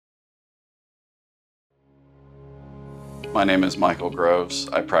My name is Michael Groves.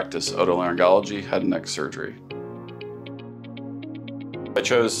 I practice otolaryngology, head and neck surgery. I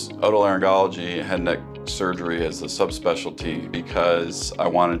chose otolaryngology, head and neck surgery as a subspecialty because I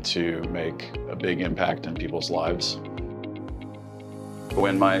wanted to make a big impact in people's lives.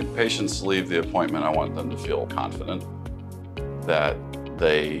 When my patients leave the appointment, I want them to feel confident that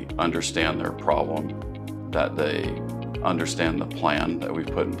they understand their problem, that they understand the plan that we've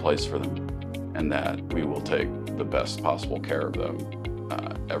put in place for them, and that we will take the best possible care of them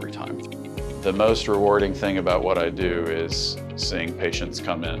every time. The most rewarding thing about what I do is seeing patients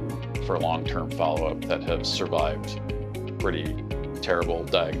come in for long-term follow-up that have survived pretty terrible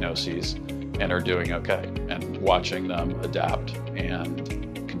diagnoses and are doing okay, and watching them adapt and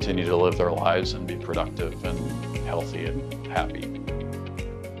continue to live their lives and be productive and healthy and happy.